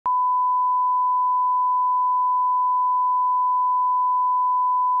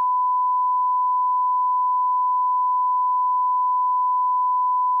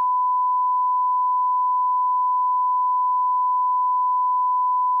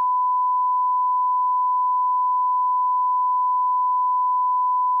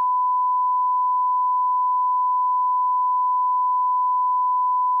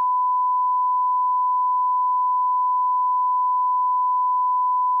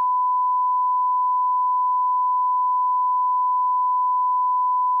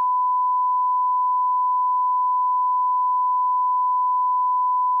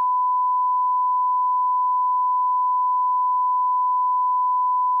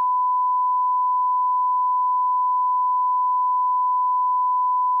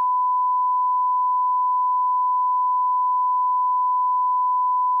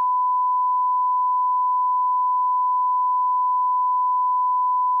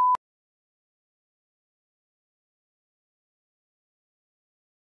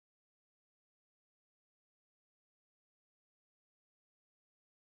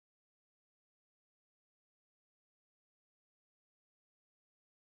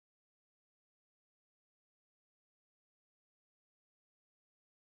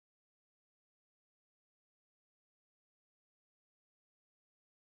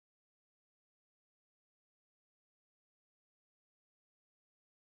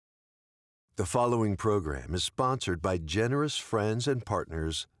The following program is sponsored by generous friends and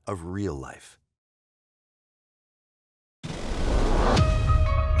partners of Real Life.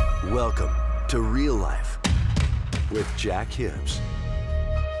 Welcome to Real Life with Jack Hibbs.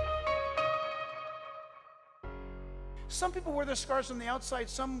 Some people wear their scars on the outside,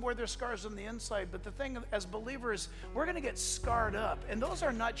 some wear their scars on the inside, but the thing as believers, we're going to get scarred up, and those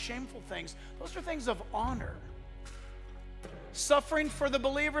are not shameful things. Those are things of honor. Suffering for the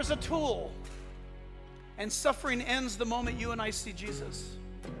believer is a tool, and suffering ends the moment you and I see Jesus.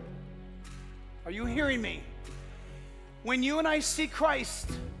 Are you hearing me? When you and I see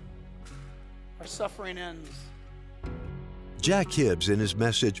Christ, our suffering ends. Jack Hibbs, in his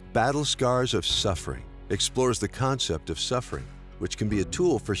message, Battle Scars of Suffering, explores the concept of suffering, which can be a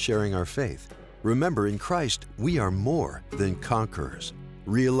tool for sharing our faith. Remember, in Christ, we are more than conquerors.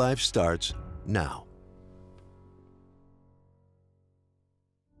 Real Life starts now.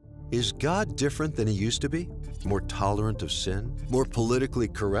 Is God different than He used to be? More tolerant of sin? More politically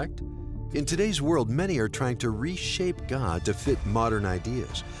correct? In today's world, many are trying to reshape God to fit modern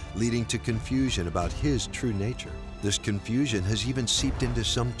ideas, leading to confusion about His true nature. This confusion has even seeped into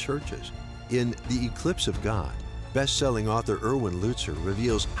some churches. In The Eclipse of God, best-selling author Erwin Lutzer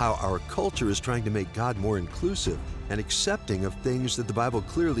reveals how our culture is trying to make God more inclusive and accepting of things that the Bible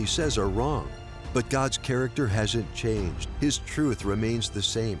clearly says are wrong. But God's character hasn't changed. His truth remains the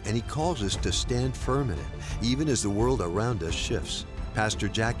same, and He calls us to stand firm in it, even as the world around us shifts. Pastor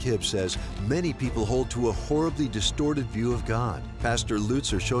Jack Hibbs says many people hold to a horribly distorted view of God. Pastor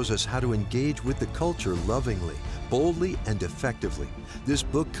Lutzer shows us how to engage with the culture lovingly, boldly, and effectively. This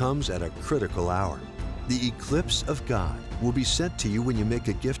book comes at a critical hour. The Eclipse of God will be sent to you when you make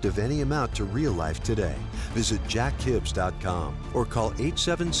a gift of any amount to Real Life today. Visit jackhibbs.com or call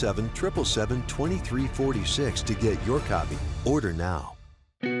 877-777-2346 to get your copy. Order now.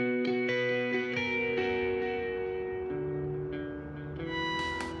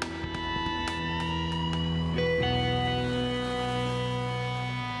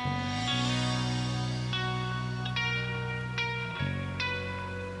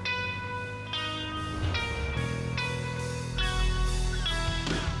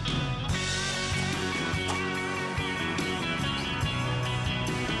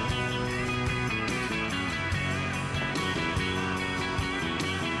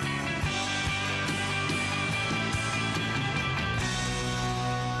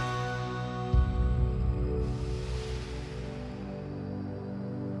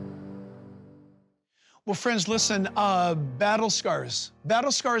 Well, friends, listen, battle scars.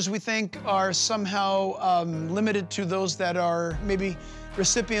 Battle scars we think are somehow limited to those that are maybe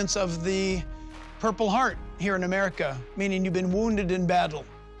recipients of the Purple Heart here in America, meaning you've been wounded in battle,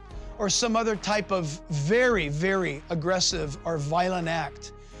 or some other type of very, very aggressive or violent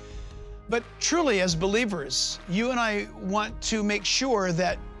act. But truly, as believers, you and I want to make sure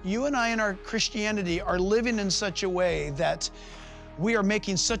that you and I in our Christianity are living in such a way that we are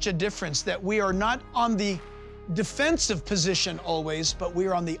making such a difference, that we are not on the defensive position always, but we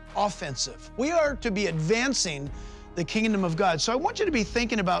are on the offensive. We are to be advancing the kingdom of God. So I want you to be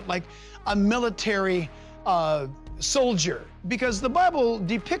thinking about like a military soldier, because the Bible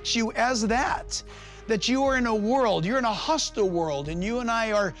depicts you as that you are in a world, you're in a hostile world, and you and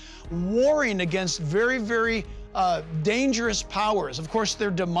I are warring against very, very dangerous powers. Of course,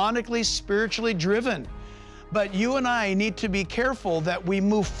 they're demonically, spiritually driven. But you and I need to be careful that we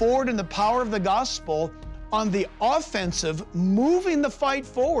move forward in the power of the gospel on the offensive, moving the fight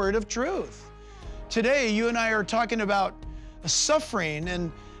forward of truth. Today, you and I are talking about suffering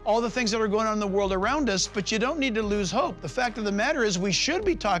and all the things that are going on in the world around us, but you don't need to lose hope. The fact of the matter is we should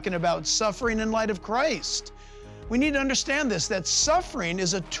be talking about suffering in light of Christ. We need to understand this, that suffering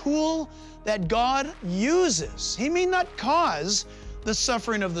is a tool that God uses. He may not cause the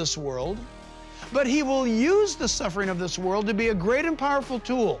suffering of this world, but He will use the suffering of this world to be a great and powerful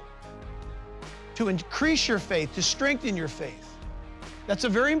tool to increase your faith, to strengthen your faith. That's a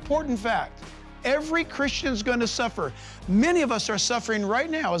very important fact. Every Christian is going to suffer. Many of us are suffering right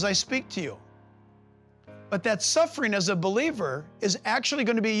now as I speak to you. But that suffering as a believer is actually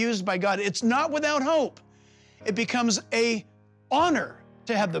going to be used by God. It's not without hope. It becomes an honor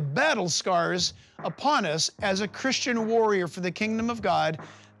to have the battle scars upon us as a Christian warrior for the kingdom of God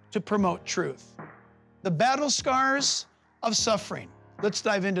to promote truth. The battle scars of suffering. Let's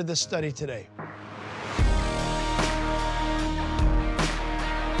dive into this study today.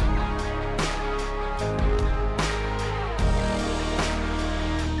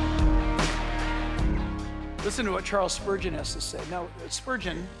 Listen to what Charles Spurgeon has to say. Now,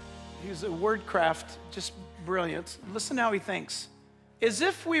 Spurgeon, he's a word craft, just brilliant. Listen how he thinks. as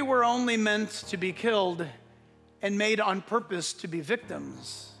if we were only meant to be killed and made on purpose to be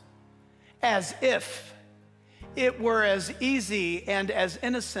victims, as if it were as easy and as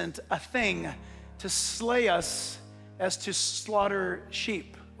innocent a thing to slay us as to slaughter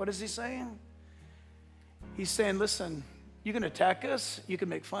sheep. What is he saying? He's saying, listen, you can attack us, you can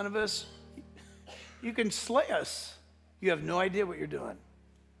make fun of us, you can slay us. You have no idea what you're doing.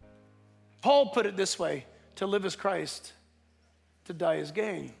 Paul put it this way: to live as Christ, to die as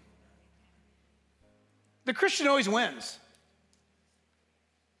gain. The Christian always wins.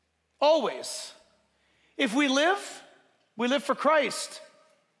 Always. If we live for Christ.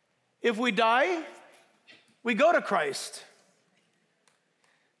 If we die, we go to Christ.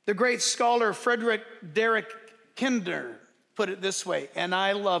 The great scholar Frederick Derrick Kinder put it this way, and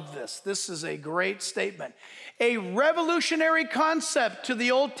I love this. This is a great statement. A revolutionary concept to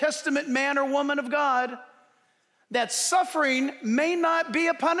the Old Testament man or woman of God, that suffering may not be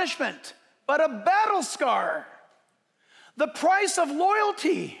a punishment, but a battle scar. The price of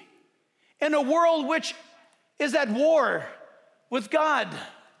loyalty in a world which is at war with God.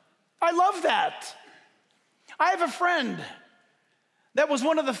 I love that. I have a friend that was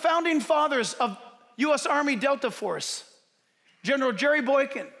one of the founding fathers of U.S. Army Delta Force, General Jerry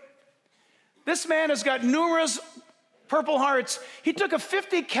Boykin. This man has got numerous Purple Hearts. He took a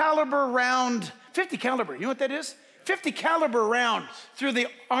 50 caliber round, 50 caliber, you know what that is? 50 caliber round through the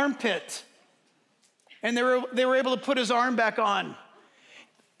armpit. And they were able to put his arm back on.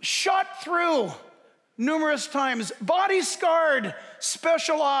 Shot through numerous times, body scarred,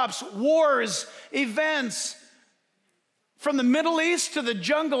 special ops, wars, events, from the Middle East to the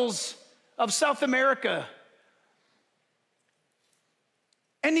jungles of South America.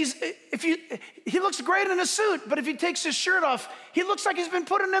 And he looks great in a suit, but if he takes his shirt off, he looks like he's been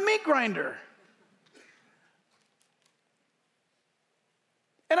put in a meat grinder.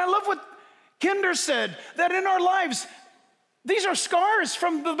 And I love what Kinder said, that in our lives, these are scars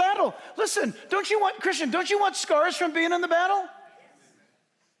from the battle. Listen, Christian, don't you want scars from being in the battle?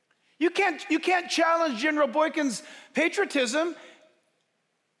 You can't challenge General Boykin's patriotism.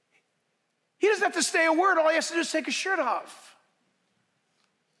 He doesn't have to say a word. All he has to do is take his shirt off.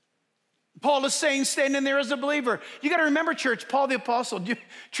 Paul is saying, standing there as a believer. You got to remember, church, Paul the Apostle.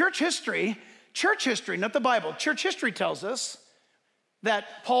 Church history, not the Bible, church history tells us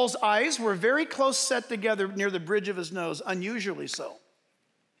that Paul's eyes were very close set together near the bridge of his nose, unusually so.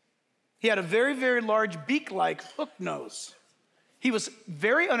 He had a very, very large beak-like hook nose. He was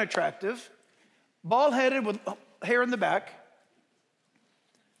very unattractive, bald-headed with hair in the back,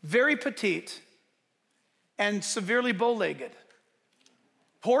 very petite, and severely bow-legged.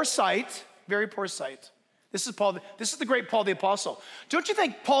 Poor sight, very poor sight. This is the great Paul the Apostle. Don't you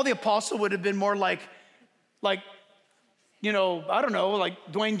think Paul the Apostle would have been more like, you know, I don't know, like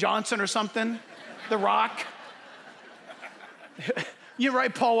Dwayne Johnson or something, The Rock? You're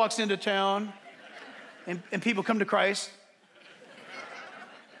right, Paul walks into town and people come to Christ.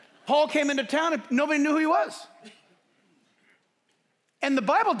 Paul came into town and nobody knew who he was. And the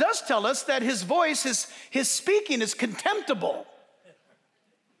Bible does tell us that his voice, his speaking is contemptible.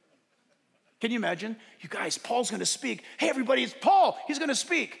 Can you imagine? You guys, Paul's gonna speak. Hey, everybody, it's Paul, he's gonna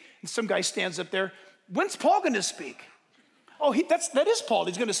speak. And some guy stands up there. When's Paul gonna speak? Oh, that is Paul,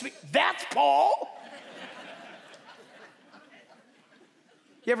 he's gonna speak. That's Paul?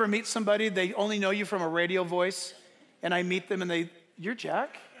 You ever meet somebody, they only know you from a radio voice, and I meet them and you're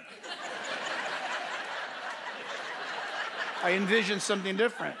Jack? I envision something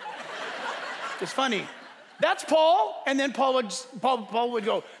different. It's funny. That's Paul, and then Paul would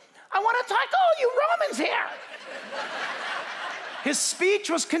go, I want to talk to all you Romans here. His speech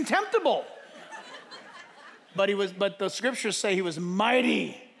was contemptible. But the scriptures say he was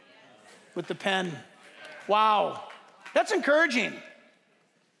mighty with the pen. Wow, that's encouraging.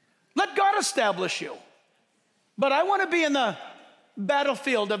 Let God establish you. But I want to be in the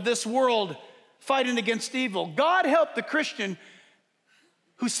battlefield of this world fighting against evil. God help the Christian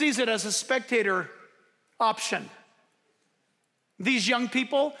who sees it as a spectator option. These young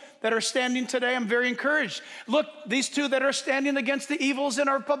people that are standing today, I'm very encouraged. Look, these two that are standing against the evils in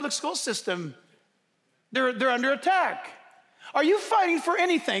our public school system, they're under attack. Are you fighting for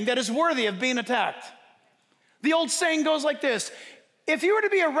anything that is worthy of being attacked? The old saying goes like this: if you were to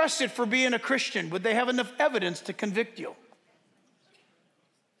be arrested for being a Christian, would they have enough evidence to convict you?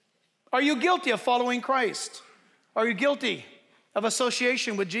 Are you guilty of following Christ? Are you guilty of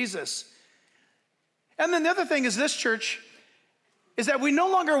association with Jesus? And then the other thing is this, church, is that we no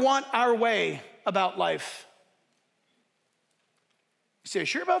longer want our way about life. You say, are you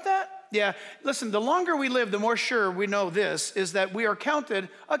sure about that? Yeah, listen, the longer we live, the more sure we know this, is that we are accounted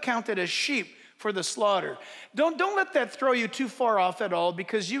as sheep for the slaughter. Don't let that throw you too far off at all,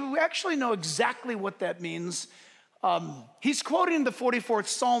 because you actually know exactly what that means. He's quoting the 44th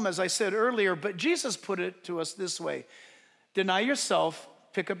Psalm, as I said earlier, but Jesus put it to us this way: deny yourself,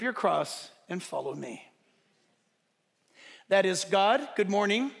 pick up your cross, and follow me. That is, God, good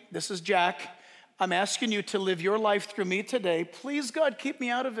morning, this is Jack. I'm asking you to live your life through me today. Please, God, keep me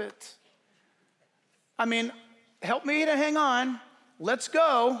out of it. I mean, help me to hang on. Let's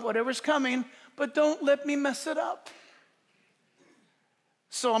go, whatever's coming, but don't let me mess it up.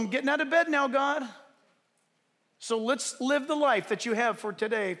 So I'm getting out of bed now, God. So let's live the life that you have for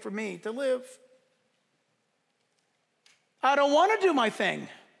today, for me to live. I don't want to do my thing.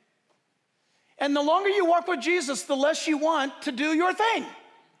 And the longer you walk with Jesus, the less you want to do your thing.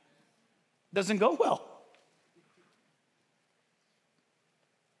 Doesn't go well.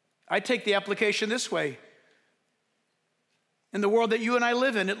 I take the application this way. In the world that you and I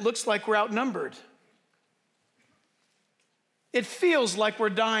live in, it looks like we're outnumbered. It feels like we're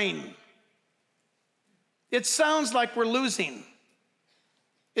dying. It sounds like we're losing.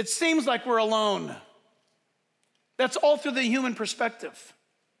 It seems like we're alone. That's all through the human perspective.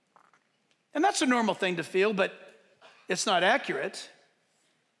 And that's a normal thing to feel, but it's not accurate.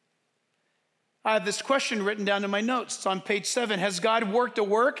 I have this question written down in my notes. It's on page 7. Has God worked a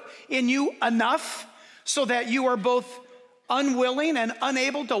work in you enough so that you are both unwilling and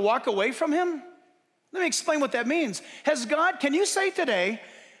unable to walk away from him? Let me explain what that means. Can you say today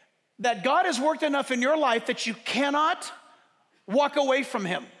that God has worked enough in your life that you cannot walk away from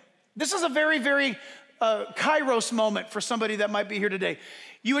him? This is a very, very kairos moment for somebody that might be here today.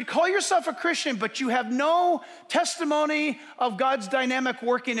 You would call yourself a Christian, but you have no testimony of God's dynamic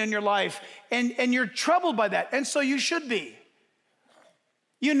working in your life, and you're troubled by that, and so you should be.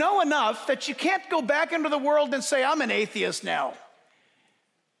 You know enough that you can't go back into the world and say, I'm an atheist now.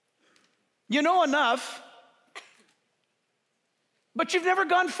 You know enough, but you've never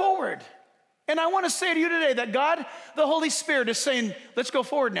gone forward. And I want to say to you today that God, the Holy Spirit, is saying, let's go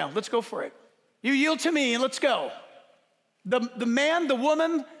forward now. Let's go for it. You yield to me and let's go. The man, the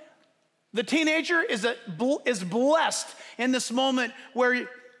woman, the teenager is blessed in this moment where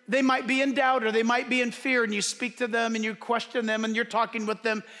they might be in doubt or they might be in fear, and you speak to them and you question them and you're talking with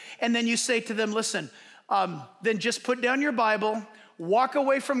them, and then you say to them, listen, then just put down your Bible, walk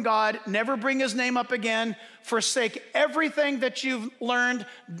away from God, never bring his name up again, forsake everything that you've learned,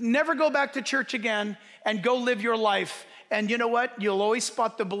 never go back to church again, and go live your life. And you know what? You'll always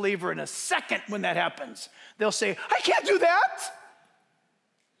spot the believer in a second when that happens. They'll say, I can't do that.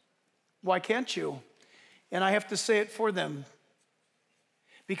 Why can't you? And I have to say it for them,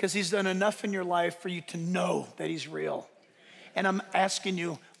 because he's done enough in your life for you to know that he's real. And I'm asking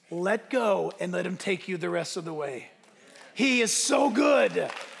you, let go and let him take you the rest of the way. He is so good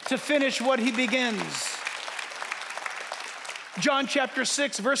to finish what he begins. John chapter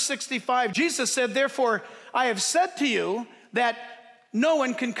 6, verse 65, Jesus said, therefore, I have said to you that no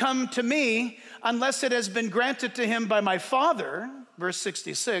one can come to me unless it has been granted to him by my Father. Verse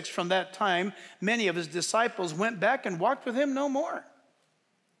 66, from that time, many of his disciples went back and walked with him no more.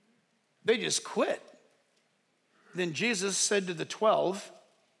 They just quit. Then Jesus said to the 12,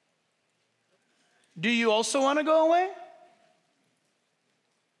 do you also want to go away?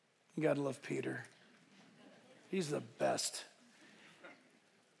 You gotta love Peter. He's the best.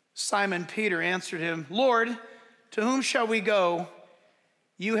 Simon Peter answered him, Lord, to whom shall we go?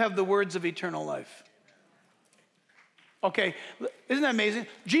 You have the words of eternal life. Okay, isn't that amazing?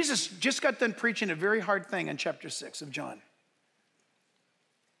 Jesus just got done preaching a very hard thing in chapter 6 of John.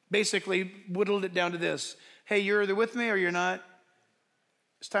 Basically whittled it down to this. Hey, you're either with me or you're not.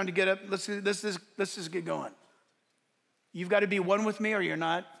 It's time to get up. Let's just get going. You've got to be one with me or you're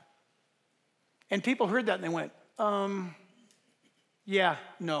not. And people heard that and they went, yeah,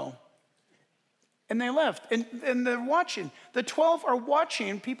 no. And they left. And they're watching. The 12 are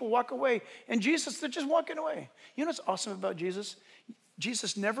watching people walk away. And Jesus, they're just walking away. You know what's awesome about Jesus?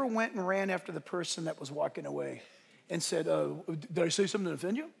 Jesus never went and ran after the person that was walking away and said, did I say something to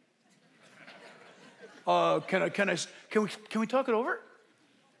offend you? Can we talk it over?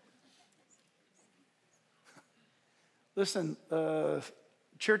 Listen,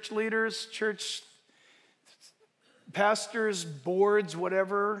 church leaders, church pastors, boards,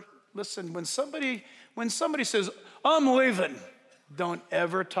 whatever. Listen, when somebody says, I'm leaving, don't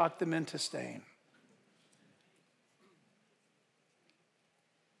ever talk them into staying.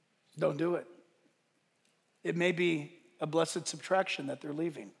 Don't do it. It may be a blessed subtraction that they're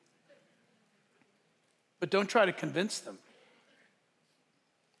leaving. But don't try to convince them.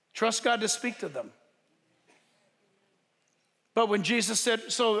 Trust God to speak to them. But when Jesus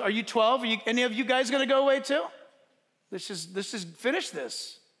said, so are you 12? Any of you guys going to go away too? Let's just finish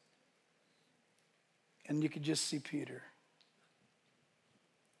this. And you could just see Peter.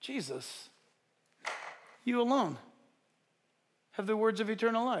 Jesus, you alone have the words of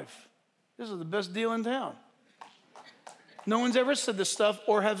eternal life. This is the best deal in town. No one's ever said this stuff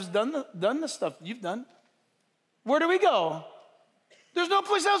or has done the stuff you've done. Where do we go? There's no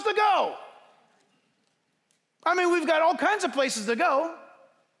place else to go. I mean, we've got all kinds of places to go,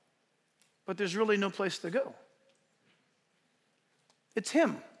 but there's really no place to go. It's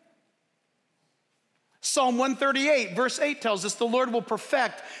him. Psalm 138, verse 8 tells us, the Lord will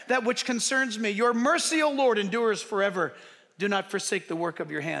perfect that which concerns me. Your mercy, O Lord, endures forever. Do not forsake the work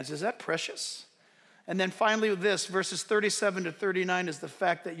of your hands. Is that precious? And then finally this, verses 37 to 39 is the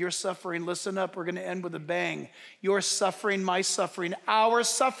fact that your suffering, listen up, we're going to end with a bang. Your suffering, my suffering, our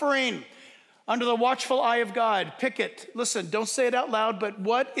suffering, under the watchful eye of God. Pick it. Listen, don't say it out loud, but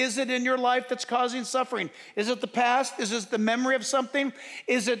what is it in your life that's causing suffering? Is it the past? Is it the memory of something?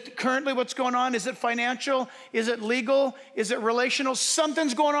 Is it currently what's going on? Is it financial? Is it legal? Is it relational?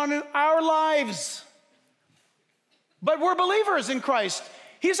 Something's going on in our lives. But we're believers in Christ.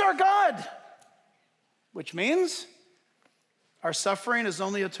 He's our God, which means our suffering is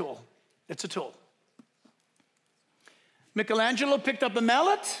only a tool. It's a tool. Michelangelo picked up a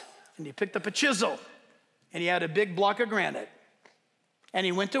mallet, and he picked up a chisel, and he had a big block of granite. And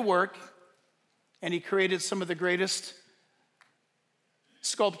he went to work, and he created some of the greatest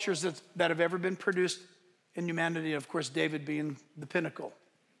sculptures that have ever been produced in humanity, of course, David being the pinnacle.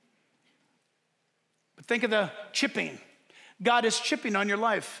 But think of the chipping. God is chipping on your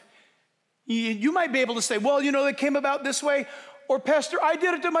life. You might be able to say, well, you know, it came about this way, or Pastor, I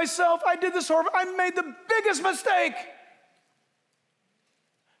did it to myself. I did this horrible. I made the biggest mistake.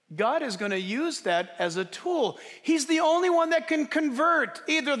 God is going to use that as a tool. He's the only one that can convert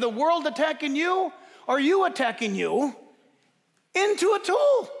either the world attacking you or you attacking you into a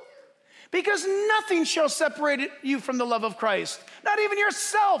tool. Because nothing shall separate you from the love of Christ, not even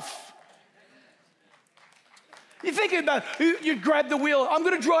yourself. You're thinking about, you grab the wheel, I'm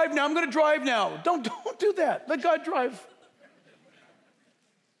going to drive now, I'm going to drive now. Don't do that. Let God drive.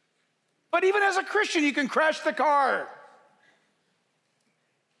 But even as a Christian, you can crash the car.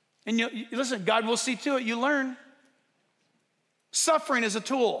 And you listen, God will see to it. You learn. Suffering is a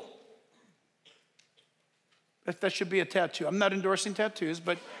tool. That should be a tattoo. I'm not endorsing tattoos,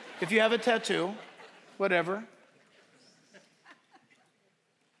 but if you have a tattoo, whatever.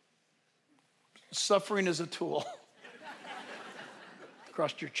 Suffering is a tool.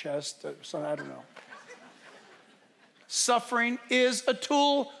 Across your chest, I don't know. Suffering is a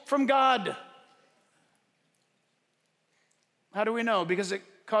tool from God. How do we know? Because it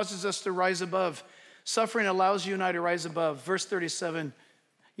causes us to rise above. Suffering allows you and I to rise above. Verse 37,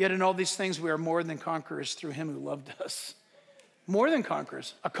 yet in all these things we are more than conquerors through him who loved us. More than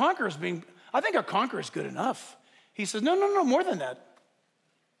conquerors. I think a conqueror is good enough. He says, no, more than that.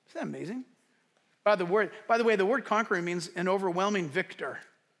 Isn't that amazing? By the way, the word conquering means an overwhelming victor.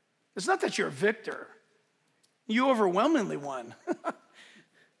 It's not that you're a victor. You overwhelmingly won.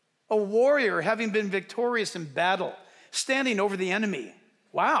 A warrior having been victorious in battle, standing over the enemy.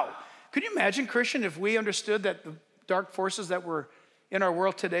 Wow. Could you imagine, Christian, if we understood that the dark forces that were in our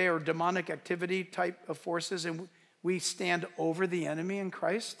world today are demonic activity type of forces, and we stand over the enemy in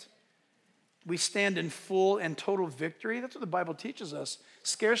Christ? We stand in full and total victory. That's what the Bible teaches us.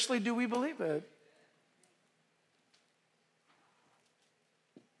 Scarcely do we believe it.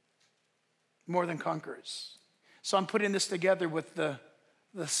 More than conquerors. So I'm putting this together with the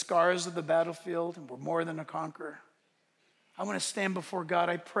scars of the battlefield, and we're more than a conqueror. I want to stand before God.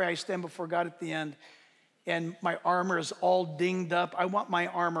 I pray I stand before God at the end, and my armor is all dinged up. I want my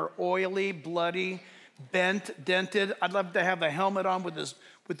armor oily, bloody, bent, dented. I'd love to have a helmet on with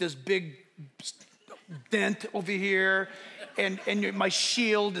this big dent over here, and my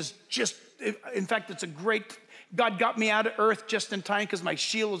shield is just, in fact, it's a great, God got me out of earth just in time because my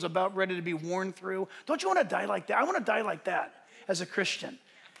shield was about ready to be worn through. Don't you want to die like that? I want to die like that as a Christian.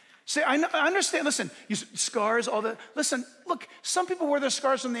 See, I understand, listen, scars, all that. Listen, look, some people wear their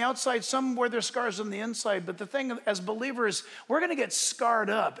scars on the outside, some wear their scars on the inside, but the thing, as believers, we're going to get scarred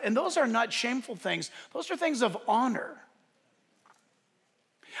up, and those are not shameful things. Those are things of honor.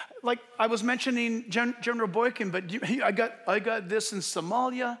 Like I was mentioning General Boykin, but I got this in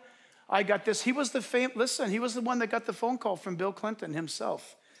Somalia. I got this. He was the one that got the phone call from Bill Clinton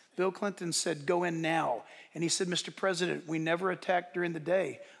himself. Bill Clinton said, go in now. And he said, Mr. President, we never attack during the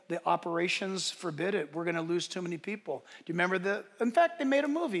day. The operations forbid it. We're going to lose too many people. Do you remember in fact, they made a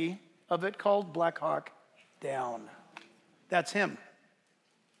movie of it called Black Hawk Down. That's him.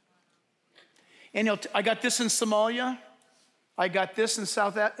 And I got this in Somalia. I got this in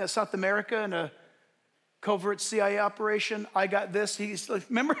South America in a covert CIA operation. I got this. He's like,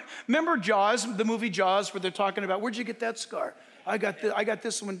 remember Jaws, the movie Jaws, where they're talking about, where'd you get that scar? I got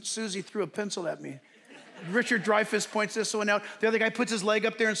this when Susie threw a pencil at me. Richard Dreyfuss points this one out. The other guy puts his leg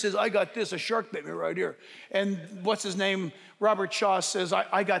up there and says, I got this, a shark bit me right here. And what's his name? Robert Shaw says,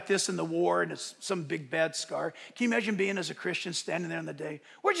 I got this in the war, and it's some big bad scar. Can you imagine being as a Christian standing there in the day?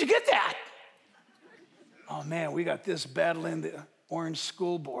 Where'd you get that? Oh man, we got this battling the Orange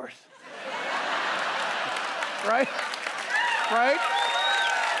School Board. Right? Right?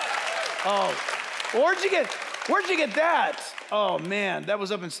 Oh, where'd you get that? Oh man, that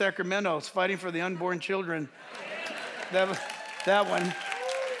was up in Sacramento. It's fighting for the unborn children. That one,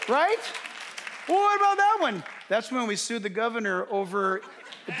 right? Well, what about that one? That's when we sued the governor over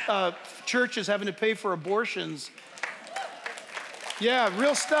churches having to pay for abortions. Yeah,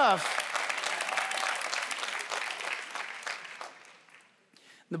 real stuff.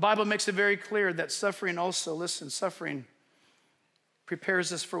 The Bible makes it very clear that suffering also, listen, suffering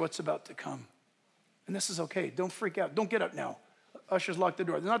prepares us for what's about to come. And this is okay. Don't freak out. Don't get up now. Ushers, lock the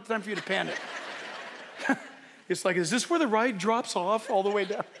door. There's not time for you to panic. It's like, is this where the ride drops off all the way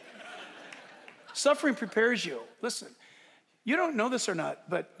down? Suffering prepares you. Listen, you don't know this or not,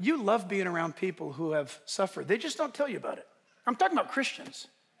 but you love being around people who have suffered. They just don't tell you about it. I'm talking about Christians.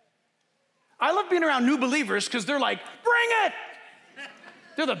 I love being around new believers because they're like, bring it!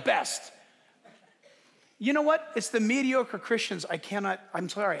 They're the best. You know what? It's the mediocre Christians I'm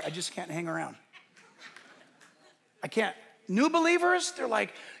sorry, I just can't hang around. I can't. New believers, they're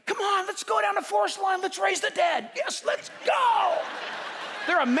like, come on, let's go down the forest line, let's raise the dead. Yes, let's go.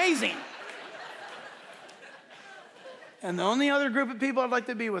 They're amazing. And the only other group of people I'd like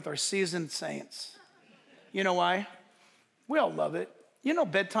to be with are seasoned saints. You know why? We all love it. You know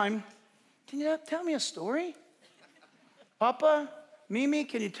bedtime. Can you tell me a story? Papa, Mimi,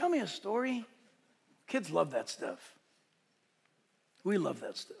 can you tell me a story? Kids love that stuff. We love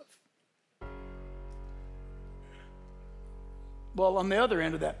that stuff. Well, on the other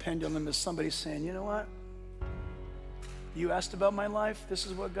end of that pendulum is somebody saying, you know what? You asked about my life. This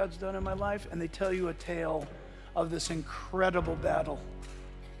is what God's done in my life. And they tell you a tale of this incredible battle.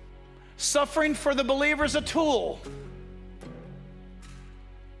 Suffering for the believer is a tool.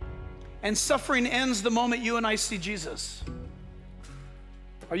 And suffering ends the moment you and I see Jesus.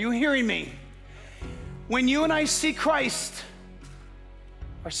 Are you hearing me? When you and I see Christ,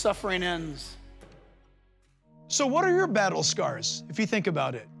 our suffering ends. So what are your battle scars, if you think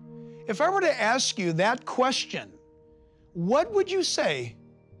about it? If I were to ask you that question, what would you say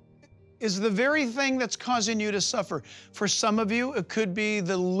is the very thing that's causing you to suffer? For some of you, it could be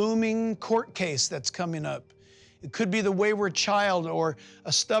the looming court case that's coming up. It could be the wayward child or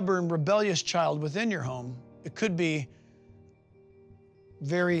a stubborn, rebellious child within your home. It could be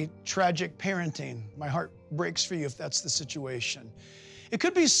very tragic parenting. My heart breaks for you if that's the situation. It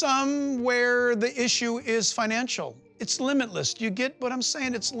could be some where the issue is financial. It's limitless. Do you get what I'm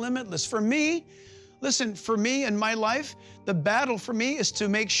saying? It's limitless. For me, listen, for me in my life, the battle for me is to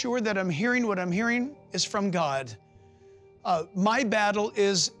make sure that I'm hearing what I'm hearing is from God. My battle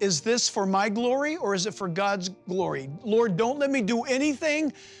is this for my glory or is it for God's glory? Lord, don't let me do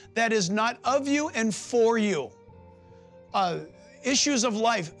anything that is not of you and for you. Issues of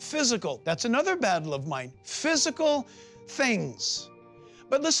life, physical, that's another battle of mine. Physical things.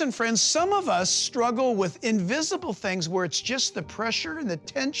 But listen, friends, some of us struggle with invisible things where it's just the pressure and the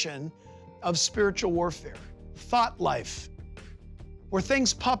tension of spiritual warfare. Thought life, where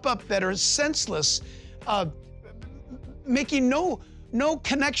things pop up that are senseless, making no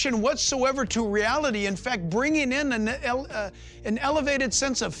connection whatsoever to reality. In fact, bringing in an elevated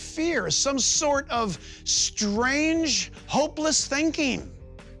sense of fear, some sort of strange, hopeless thinking.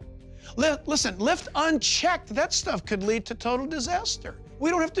 Listen, left unchecked, that stuff could lead to total disaster. We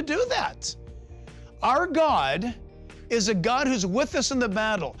don't have to do that. Our God is a God who's with us in the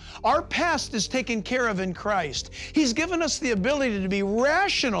battle. Our past is taken care of in Christ. He's given us the ability to be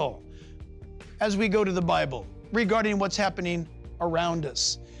rational as we go to the Bible regarding what's happening around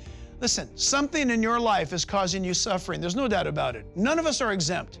us. Listen, something in your life is causing you suffering. There's no doubt about it. None of us are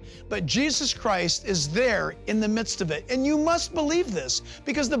exempt, but Jesus Christ is there in the midst of it. And you must believe this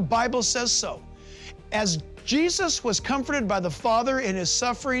because the Bible says so. As Jesus was comforted by the Father in his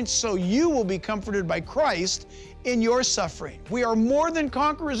suffering, so you will be comforted by Christ in your suffering. We are more than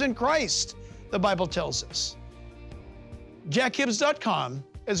conquerors in Christ, the Bible tells us. JackHibbs.com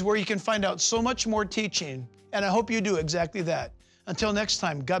is where you can find out so much more teaching, and I hope you do exactly that. Until next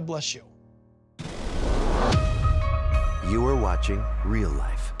time, God bless you. You are watching Real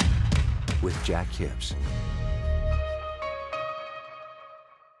Life with Jack Hibbs.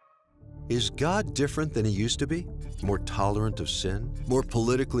 Is God different than He used to be? More tolerant of sin? More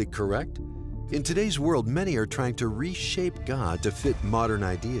politically correct? In today's world, many are trying to reshape God to fit modern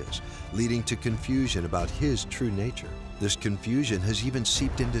ideas, leading to confusion about His true nature. This confusion has even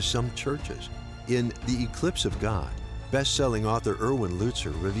seeped into some churches. In The Eclipse of God, best-selling author Erwin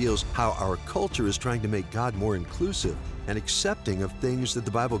Lutzer reveals how our culture is trying to make God more inclusive and accepting of things that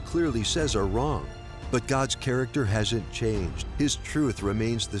the Bible clearly says are wrong. But God's character hasn't changed. His truth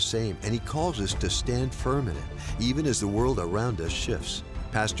remains the same, and He calls us to stand firm in it, even as the world around us shifts.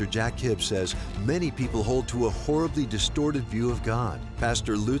 Pastor Jack Hibbs says many people hold to a horribly distorted view of God.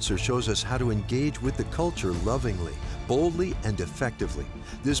 Pastor Lutzer shows us how to engage with the culture lovingly, boldly, and effectively.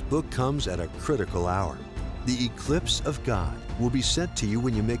 This book comes at a critical hour. The Eclipse of God will be sent to you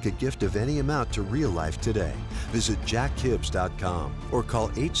when you make a gift of any amount to Real Life today. Visit JackHibbs.com or call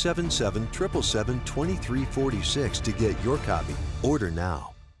 877-777-2346 to get your copy. Order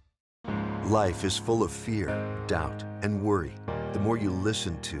now. Life is full of fear, doubt, and worry. The more you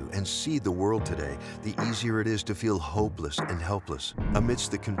listen to and see the world today, the easier it is to feel hopeless and helpless. Amidst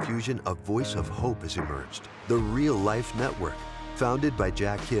the confusion, a voice of hope has emerged. The Real Life Network. Founded by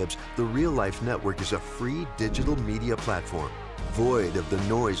Jack Hibbs, the Real Life Network is a free digital media platform, void of the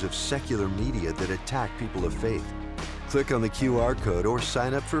noise of secular media that attack people of faith. Click on the QR code or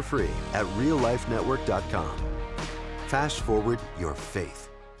sign up for free at reallifenetwork.com. Fast forward your faith.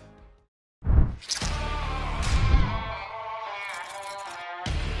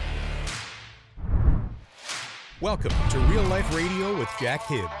 Welcome to Real Life Radio with Jack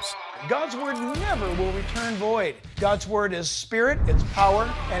Hibbs. God's Word never will return void. God's Word is spirit, it's power,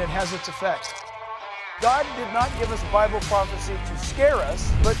 and it has its effect. God did not give us Bible prophecy to scare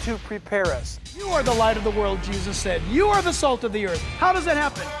us, but to prepare us. You are the light of the world, Jesus said. You are the salt of the earth. How does that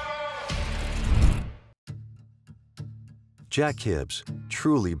happen? Jack Hibbs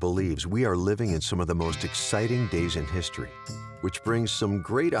truly believes we are living in some of the most exciting days in history, which brings some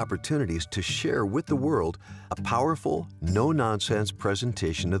great opportunities to share with the world a powerful, no-nonsense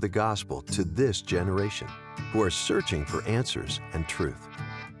presentation of the gospel to this generation who are searching for answers and truth.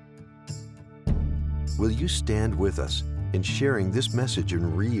 Will you stand with us in sharing this message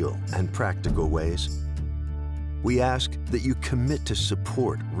in real and practical ways? We ask that you commit to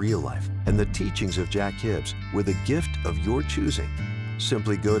support Real Life and the teachings of Jack Hibbs with a gift of your choosing.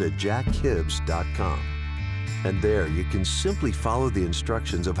 Simply go to JackHibbs.com. And there you can simply follow the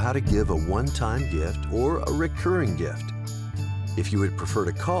instructions of how to give a one-time gift or a recurring gift. If you would prefer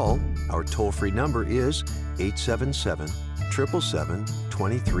to call, our toll-free number is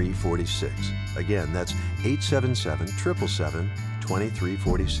 877-777-2346. Again, that's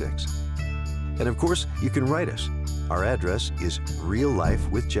 877-777-2346. And of course, you can write us. Our address is Real Life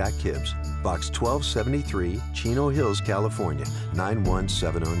with Jack Hibbs, Box 1273, Chino Hills, California,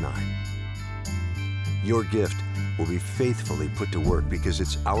 91709. Your gift will be faithfully put to work because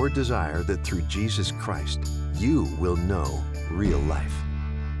it's our desire that through Jesus Christ, you will know real life.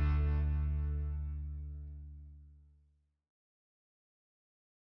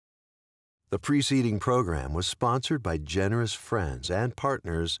 The preceding program was sponsored by generous friends and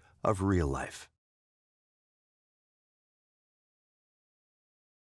partners of Real Life.